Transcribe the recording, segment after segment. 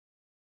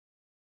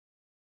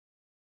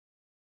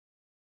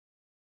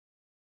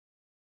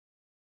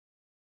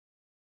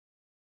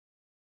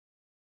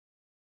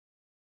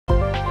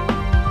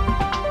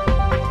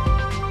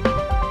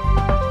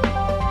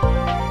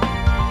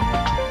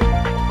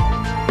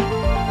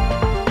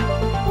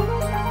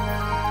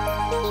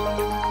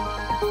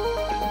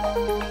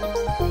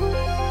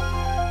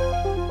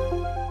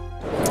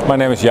My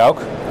name is Jouk.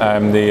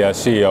 I'm the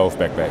CEO of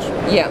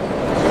Backbase. Yeah.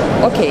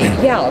 Okay,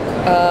 Jouk.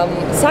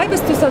 Cybers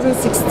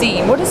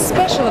 2016, what is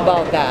special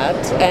about that,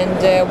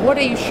 and what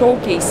are you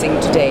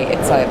showcasing today at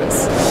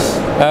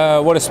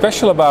Cybers? What is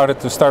special about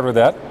it, to start with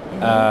that,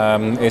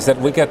 is that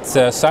we get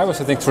Cybers,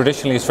 I think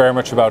traditionally is very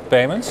much about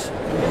payments.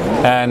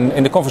 And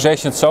in the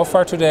conversation so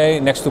far today,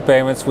 next to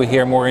payments, we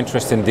hear more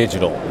interest in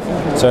digital.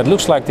 So it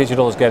looks like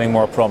digital is getting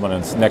more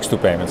prominent next to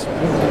payments.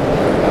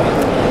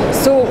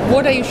 So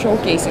what are you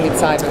showcasing at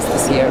Cybers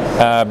this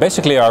year?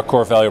 Basically our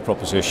core value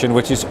proposition,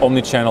 which is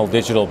omni-channel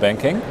digital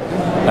banking.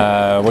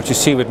 What you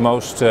see with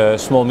most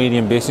small,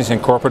 medium business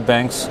and corporate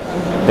banks,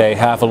 they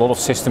have a lot of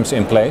systems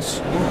in place,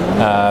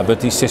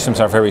 but these systems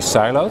are very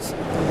siloed.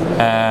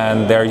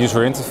 And their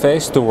user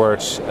interface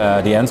towards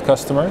the end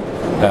customer,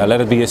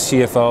 let it be a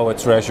CFO, a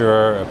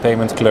treasurer, a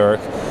payment clerk,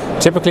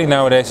 typically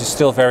nowadays is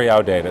still very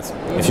outdated.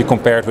 If you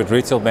compare it with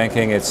retail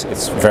banking,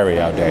 it's very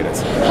outdated.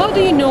 How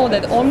do you know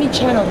that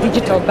omni-channel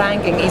digital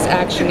banking is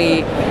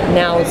actually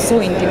now so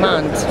in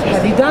demand?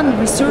 Have you done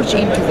research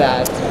into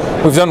that?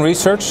 We've done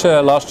research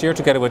last year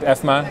together with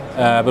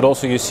EFMA, but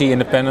also you see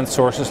independent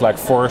sources like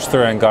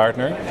Forrester and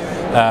Gartner.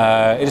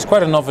 It is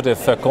quite an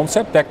innovative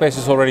concept. Backbase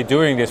is already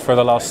doing this for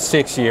the last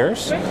 6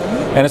 years,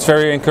 and it's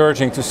very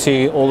encouraging to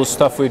see all the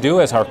stuff we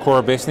do as our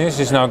core business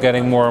is now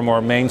getting more and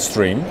more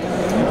mainstream.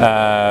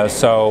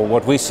 So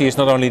what we see is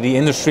not only the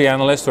industry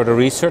analyst or the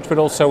research, but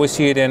also we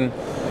see it in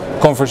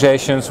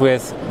conversations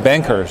with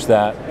bankers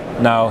that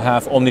now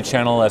have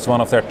omni-channel as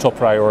one of their top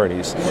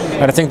priorities.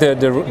 And I think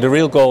the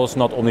real goal is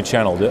not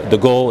omni-channel. The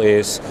goal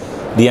is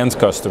the end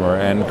customer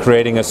and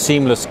creating a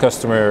seamless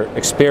customer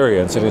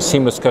experience and a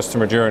seamless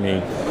customer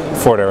journey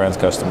for their end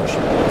customers.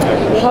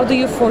 How do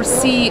you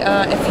foresee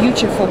a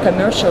future for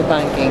commercial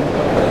banking?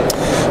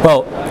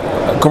 Well,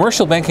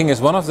 commercial banking is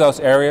one of those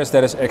areas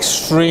that is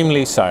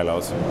extremely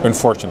siloed,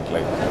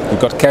 unfortunately. You've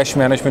got cash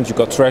management, you've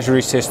got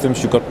treasury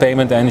systems, you've got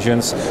payment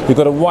engines, you've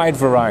got a wide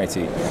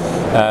variety.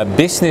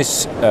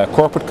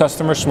 Corporate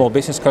customers, small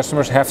business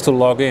customers have to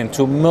log in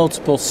to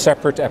multiple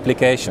separate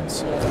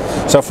applications.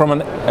 So from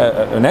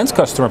an end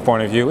customer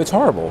point of view, it's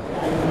horrible.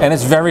 And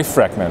it's very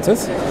fragmented,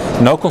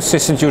 no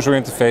consistent user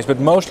interface, but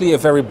mostly a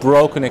very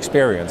broken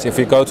experience. If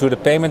you go to the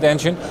payment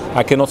engine,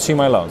 I cannot see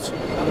my loans.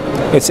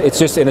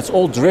 It's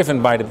all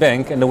driven by the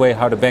bank and the way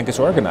how the bank is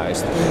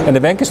organized. And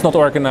the bank is not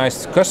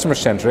organized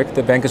customer-centric,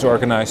 the bank is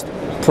organized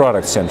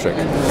product-centric.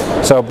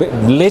 So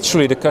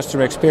literally the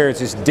customer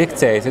experience is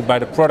dictated by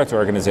the product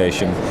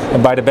organization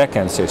and by the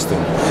back-end system.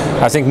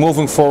 I think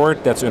moving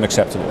forward, that's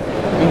unacceptable.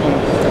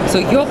 So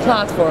your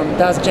platform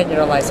does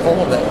generalize all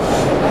of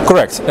it?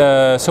 Correct.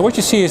 So what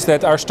you see is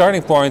that our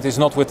starting point is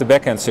not with the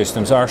back-end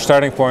systems. Our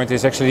starting point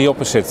is actually the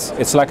opposite.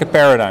 It's like a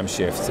paradigm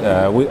shift.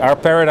 Our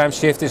paradigm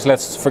shift is,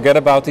 let's forget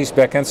about these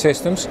back-end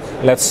systems.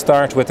 Let's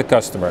start with the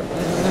customer.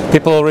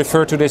 People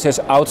refer to this as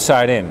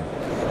outside in.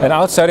 And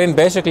outside in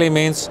basically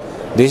means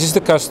this is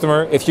the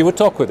customer. If you would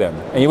talk with them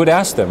and you would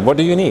ask them, what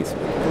do you need?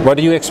 What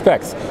do you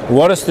expect?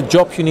 What is the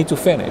job you need to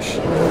finish?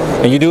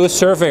 And you do a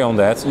survey on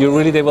that,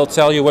 they will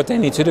tell you what they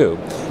need to do.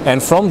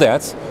 And from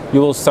that, you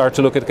will start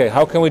to look at, okay,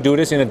 how can we do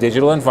this in a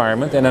digital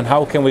environment, and then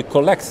how can we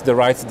collect the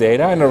right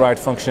data and the right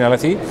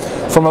functionality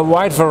from a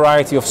wide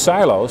variety of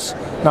silos,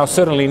 now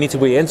suddenly need to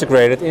be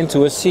integrated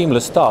into a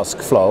seamless task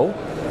flow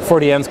for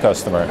the end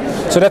customer.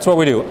 So that's what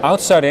we do.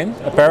 Outside in,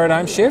 a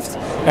paradigm shift,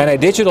 and a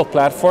digital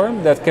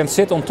platform that can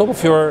sit on top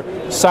of your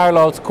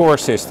siloed core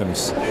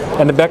systems.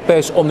 And the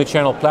Backbase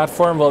omni-channel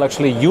platform will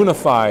actually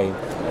unify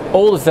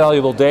all the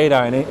valuable data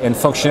and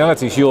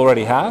functionalities you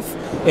already have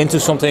into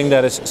something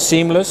that is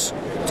seamless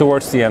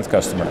towards the end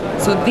customer.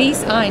 So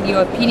these are, in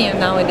your opinion,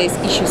 nowadays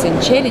issues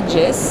and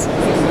challenges,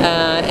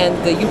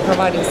 and you're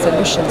providing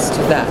solutions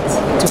to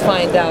that, to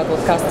find out what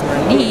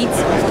customer needs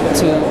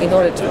in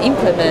order to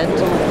implement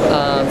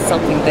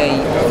something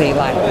they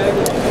like.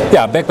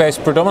 Yeah,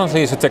 Backbase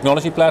predominantly is a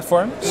technology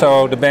platform.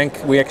 So the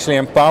bank, we actually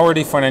empower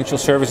the financial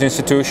service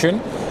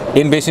institution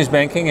in business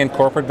banking and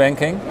corporate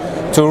banking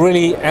to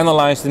really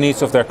analyze the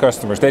needs of their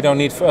customers. They don't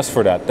need us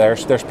for that.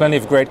 There's plenty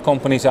of great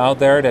companies out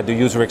there that do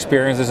user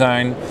experience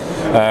design,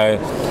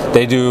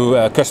 they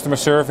do customer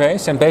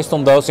surveys, and based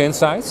on those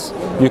insights,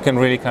 you can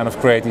really kind of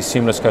create these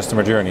seamless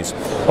customer journeys.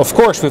 Of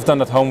course, we've done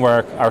that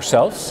homework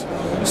ourselves.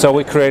 So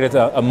we created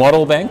a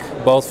model bank,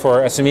 both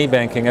for SME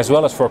banking as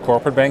well as for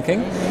corporate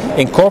banking,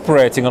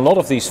 incorporating a lot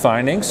of these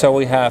findings. So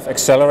we have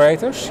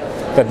accelerators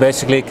that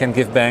basically can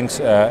give banks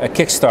a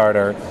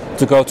kickstarter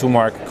to go to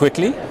market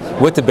quickly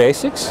with the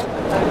basics,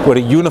 with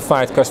a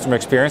unified customer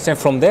experience, and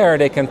from there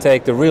they can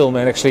take the realm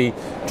and actually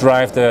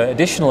drive the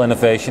additional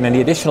innovation and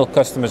the additional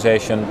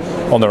customization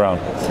on their own.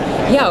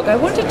 Jouk, I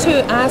wanted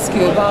to ask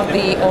you about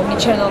the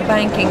omni-channel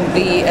banking,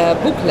 the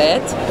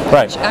booklet.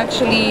 Right. Which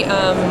actually,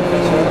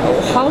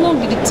 how long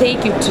did it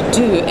take you to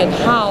do, and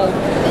how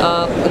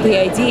the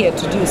idea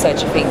to do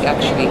such a thing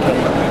actually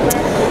came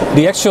up?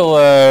 The actual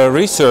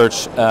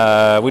research,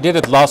 we did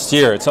it last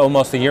year. It's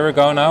almost a year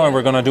ago now, and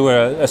we're going to do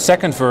a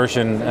second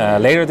version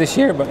later this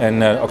year,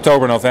 in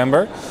October,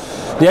 November.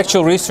 The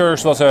actual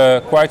research was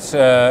quite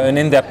an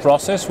in-depth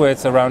process. process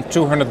with around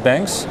 200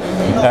 banks,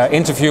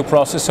 interview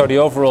process, so the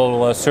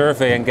overall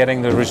survey and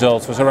getting the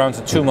results was around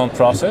a 2-month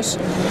process.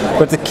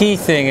 But the key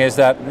thing is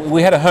that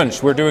we had a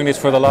hunch. We're doing this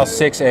for the last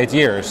 6-8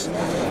 years.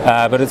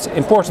 But it's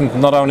important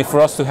not only for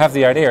us to have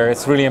the idea,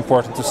 it's really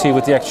important to see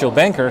with the actual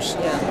bankers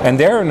and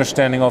their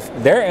understanding of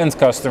their end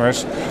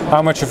customers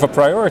how much of a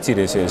priority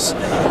this is.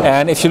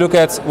 And if you look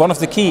at one of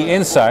the key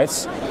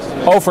insights,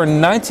 over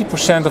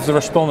 90% of the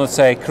respondents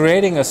say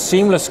creating a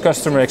seamless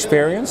customer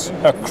experience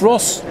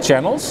across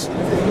channels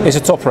is a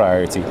top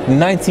priority.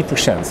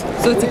 90%.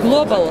 So it's a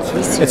global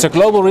research. It's a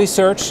global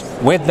research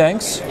with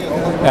banks,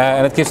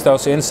 and it gives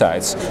those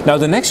insights. Now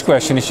the next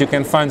question is, you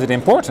can find it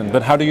important,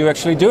 but how do you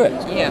actually do it?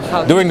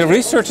 Yeah, Doing the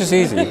research is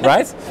easy,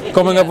 right?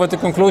 Coming up with the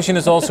conclusion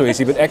is also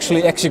easy, but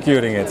actually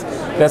executing it,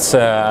 that's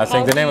I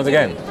think the name of the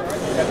game.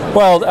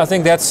 Well, I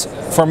think that's,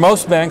 for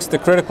most banks, the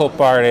critical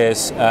part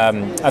is,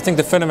 I think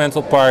the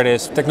fundamental part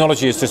is,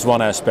 technology is just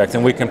one aspect,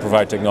 and we can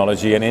provide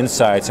technology and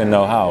insights and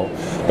know-how.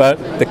 But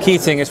the key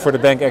thing is for the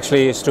bank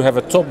actually is to have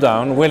a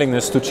top-down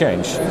willingness to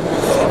change.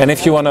 And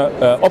if you want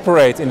to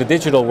operate in the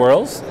digital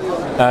world,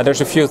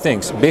 there's a few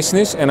things.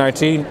 Business and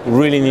IT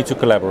really need to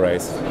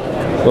collaborate,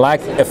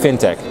 like a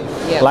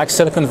FinTech, like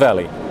Silicon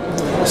Valley.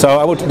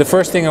 So the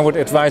first thing I would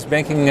advise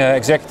banking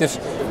executives,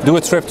 do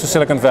a trip to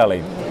Silicon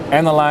Valley.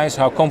 Analyze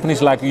how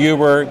companies like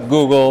Uber,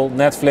 Google,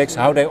 Netflix,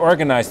 how they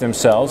organize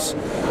themselves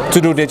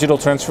to do digital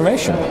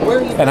transformation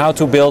and how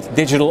to build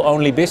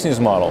digital-only business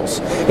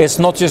models. It's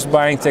not just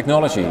buying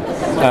technology.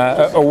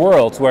 A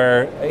world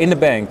where in the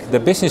bank the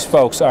business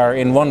folks are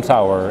in one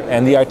tower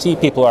and the IT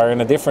people are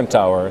in a different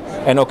tower,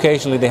 and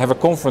occasionally they have a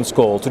conference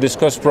call to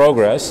discuss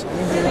progress.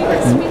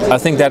 I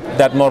think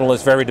that model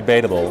is very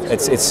debatable.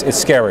 It's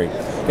scary.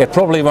 It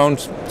probably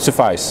won't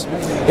suffice.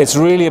 It's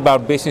really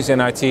about business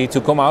and IT to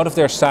come out of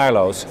their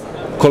silos,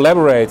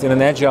 collaborate in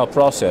an agile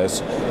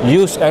process,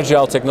 use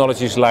agile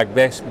technologies like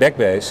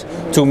Backbase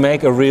to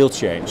make a real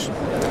change.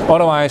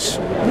 Otherwise,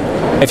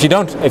 if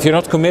you're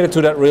not committed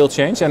to that real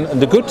change, and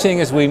the good thing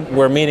is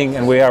we're meeting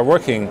and we are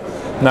working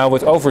now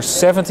with over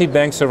 70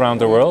 banks around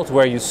the world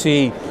where you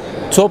see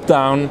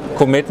top-down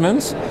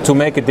commitment to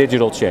make a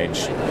digital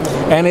change.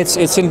 And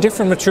it's in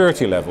different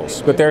maturity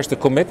levels, but there's the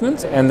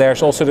commitment and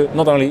there's also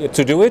not only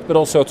to do it, but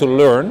also to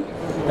learn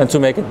and to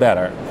make it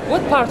better.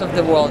 What part of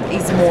the world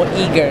is more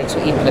eager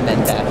to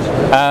implement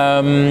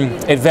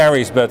that? It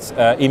varies, but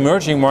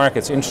emerging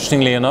markets,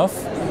 interestingly enough,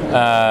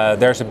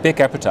 there's a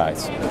big appetite.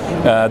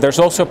 There's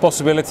also a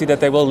possibility that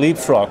they will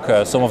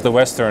leapfrog some of the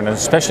Western, and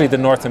especially the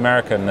North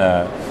American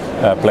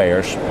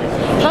players.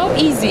 How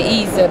easy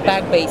is a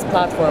Backbase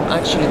platform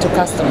actually to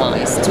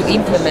customize, to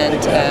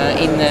implement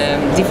in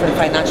different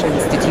financial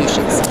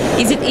institutions?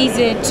 Is it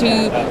easy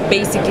to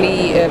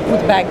basically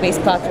put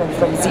Backbase platform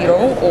from zero,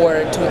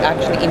 or to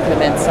actually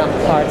implement some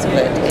parts of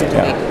it into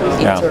the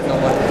internal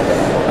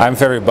one? I'm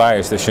very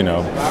biased, as you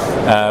know,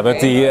 but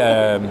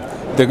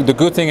the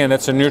good thing, and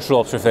that's a neutral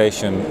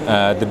observation,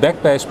 the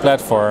Backbase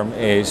platform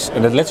is,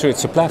 and literally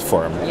it's a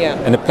platform.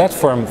 And the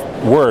platform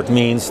word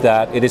means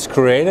that it is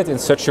created in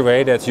such a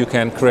way that you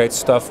can create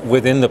stuff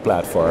within the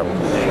platform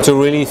to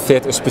really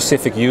fit a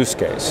specific use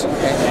case.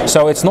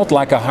 So it's not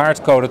like a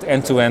hard-coded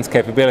end-to-end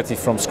capability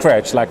from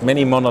scratch, like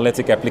many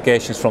monolithic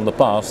applications from the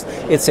past.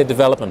 It's a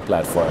development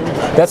platform.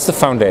 That's the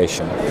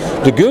foundation.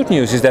 The good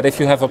news is that if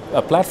you have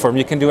a platform,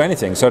 you can do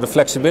anything. So the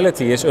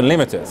flexibility is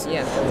unlimited.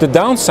 The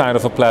downside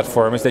of a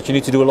platform is that you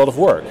need to do a lot of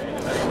work.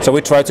 So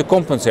we try to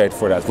compensate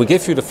for that. We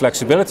give you the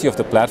flexibility of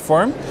the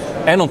platform,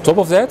 and on top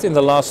of that, in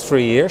the last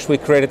 3 years, we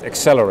created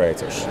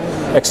accelerators.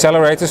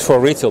 Accelerators for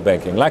retail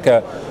banking, like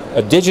a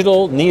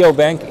digital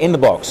neobank in the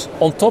box,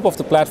 on top of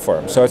the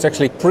platform. So it's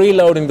actually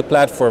preloading the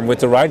platform with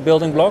the right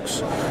building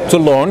blocks to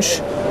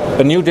launch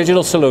a new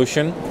digital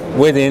solution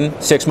within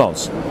 6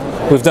 months.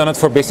 We've done it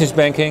for business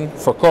banking,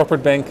 for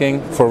corporate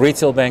banking, for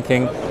retail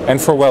banking, and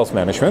for wealth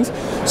management.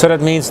 So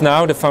that means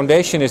now the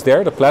foundation is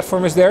there, the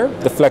platform is there,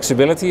 the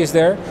flexibility is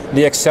there,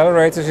 the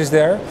accelerators is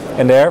there,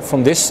 and there,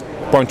 from this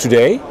point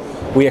today,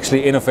 we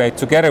actually innovate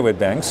together with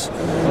banks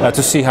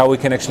to see how we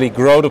can actually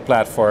grow the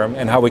platform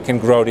and how we can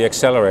grow the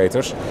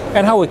accelerators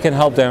and how we can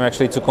help them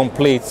actually to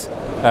complete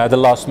the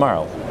last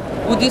mile.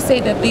 Would you say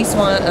that this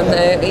one,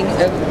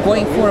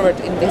 going forward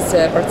in this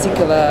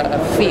particular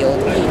field,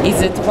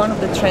 is it one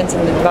of the trends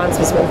and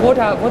advancements? What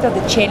are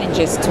the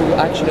challenges to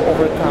actually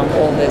overcome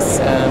all these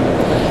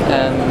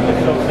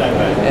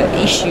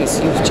issues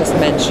you've just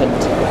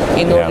mentioned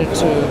in order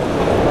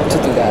to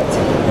do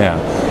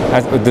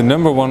that? The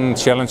number one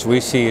challenge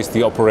we see is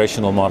the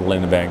operational model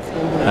in the bank.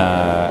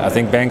 I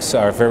think banks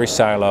are very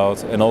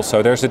siloed, and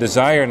also there's a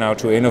desire now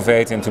to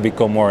innovate and to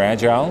become more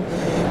agile.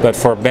 But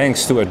for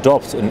banks to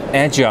adopt an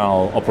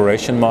agile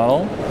operation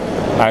model,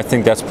 I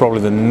think that's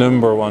probably the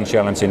number one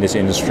challenge in this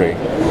industry.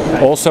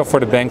 Also for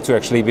the bank to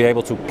actually be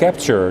able to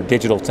capture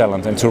digital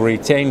talent and to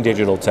retain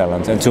digital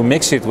talent and to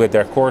mix it with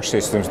their core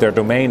systems, their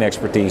domain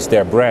expertise,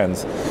 their brand.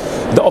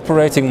 The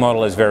operating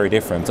model is very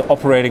different. The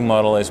operating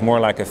model is more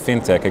like a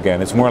FinTech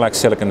again. It's more like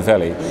Silicon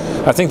Valley.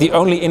 I think the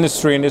only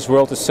industry in this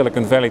world is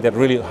Silicon Valley that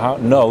really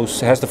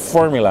has the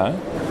formula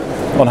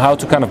on how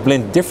to kind of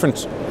blend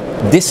different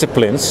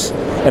disciplines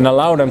and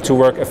allow them to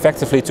work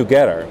effectively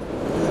together.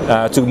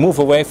 To move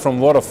away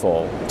from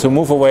waterfall, to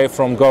move away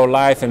from go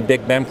live and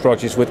big bang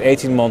projects with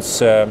 18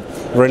 months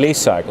release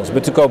cycles,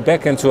 but to go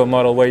back into a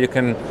model where you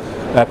can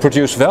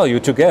produce value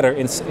together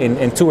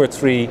in 2 or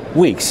 3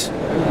 weeks,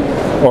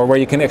 or where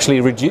you can actually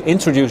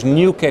introduce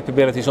new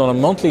capabilities on a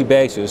monthly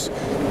basis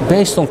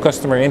based on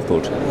customer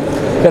input.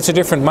 That's a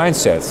different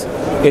mindset.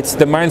 It's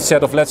the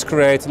mindset of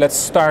let's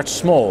start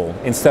small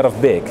instead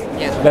of big.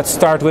 Yeah. Let's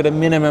start with a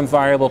minimum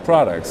viable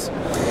product.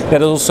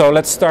 That also,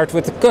 let's start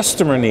with the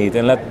customer need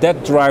and let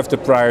that drive the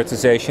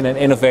prioritization and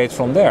innovate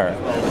from there.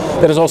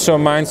 That is also a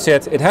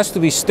mindset, it has to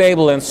be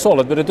stable and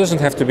solid, but it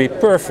doesn't have to be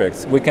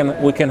perfect. We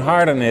can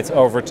harden it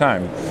over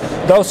time.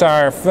 Those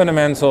are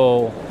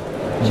fundamental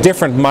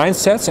different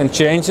mindsets and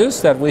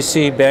changes that we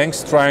see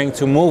banks trying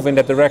to move in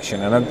that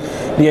direction. And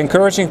the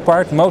encouraging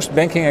part, most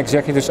banking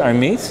executives I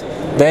meet,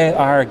 they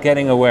are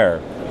getting aware.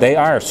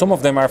 Some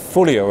of them are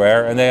fully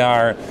aware, and they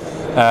are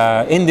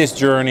in this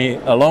journey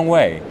a long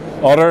way.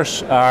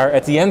 Others are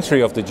at the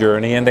entry of the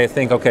journey and they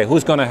think, okay,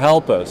 who's going to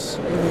help us?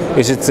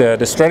 Is it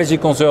the strategy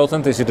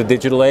consultant? Is it the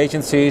digital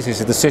agencies?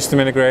 Is it the system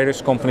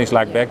integrators, companies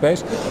like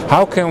Backbase?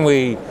 How can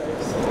we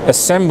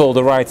assemble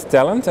the right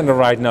talent and the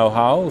right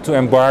know-how to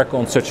embark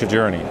on such a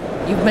journey?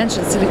 You've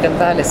mentioned Silicon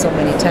Valley so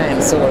many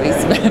times, so is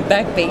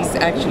Backbase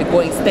actually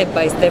going step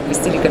by step with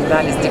Silicon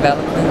Valley's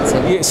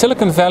development? Yeah,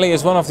 Silicon Valley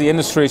is one of the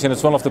industries and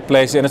it's one of the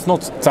places, and it's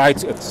not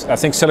tied. I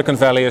think Silicon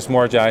Valley is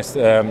more just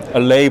a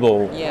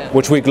label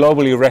which we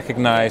globally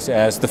recognize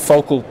as the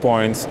focal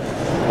point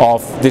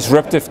of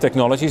disruptive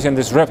technologies and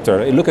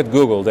disruptor. Look at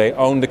Google, they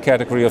own the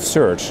category of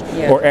search,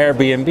 or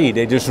Airbnb,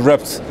 they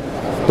disrupt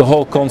the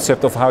whole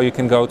concept of how you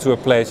can go to a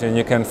place and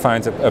you can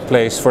find a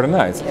place for the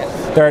night.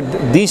 There are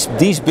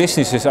these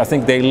businesses, I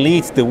think they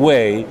lead the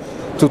way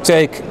to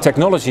take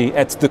technology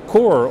at the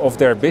core of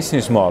their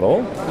business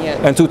model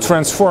and to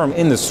transform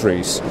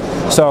industries.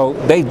 So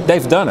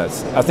they've done it.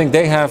 I think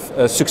they have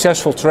a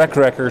successful track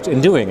record in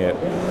doing it.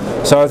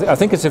 So I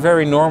think it's a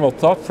very normal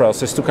thought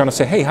process to kind of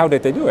say, hey, how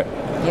did they do it?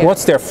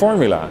 What's their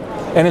formula?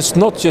 And it's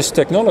not just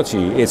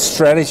technology, it's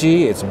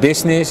strategy, it's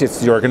business, it's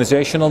the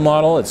organizational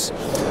model, it's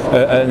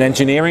an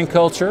engineering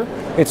culture.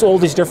 It's all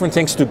these different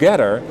things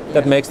together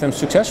that makes them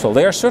successful.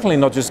 They are certainly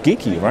not just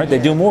geeky, right? They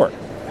do more.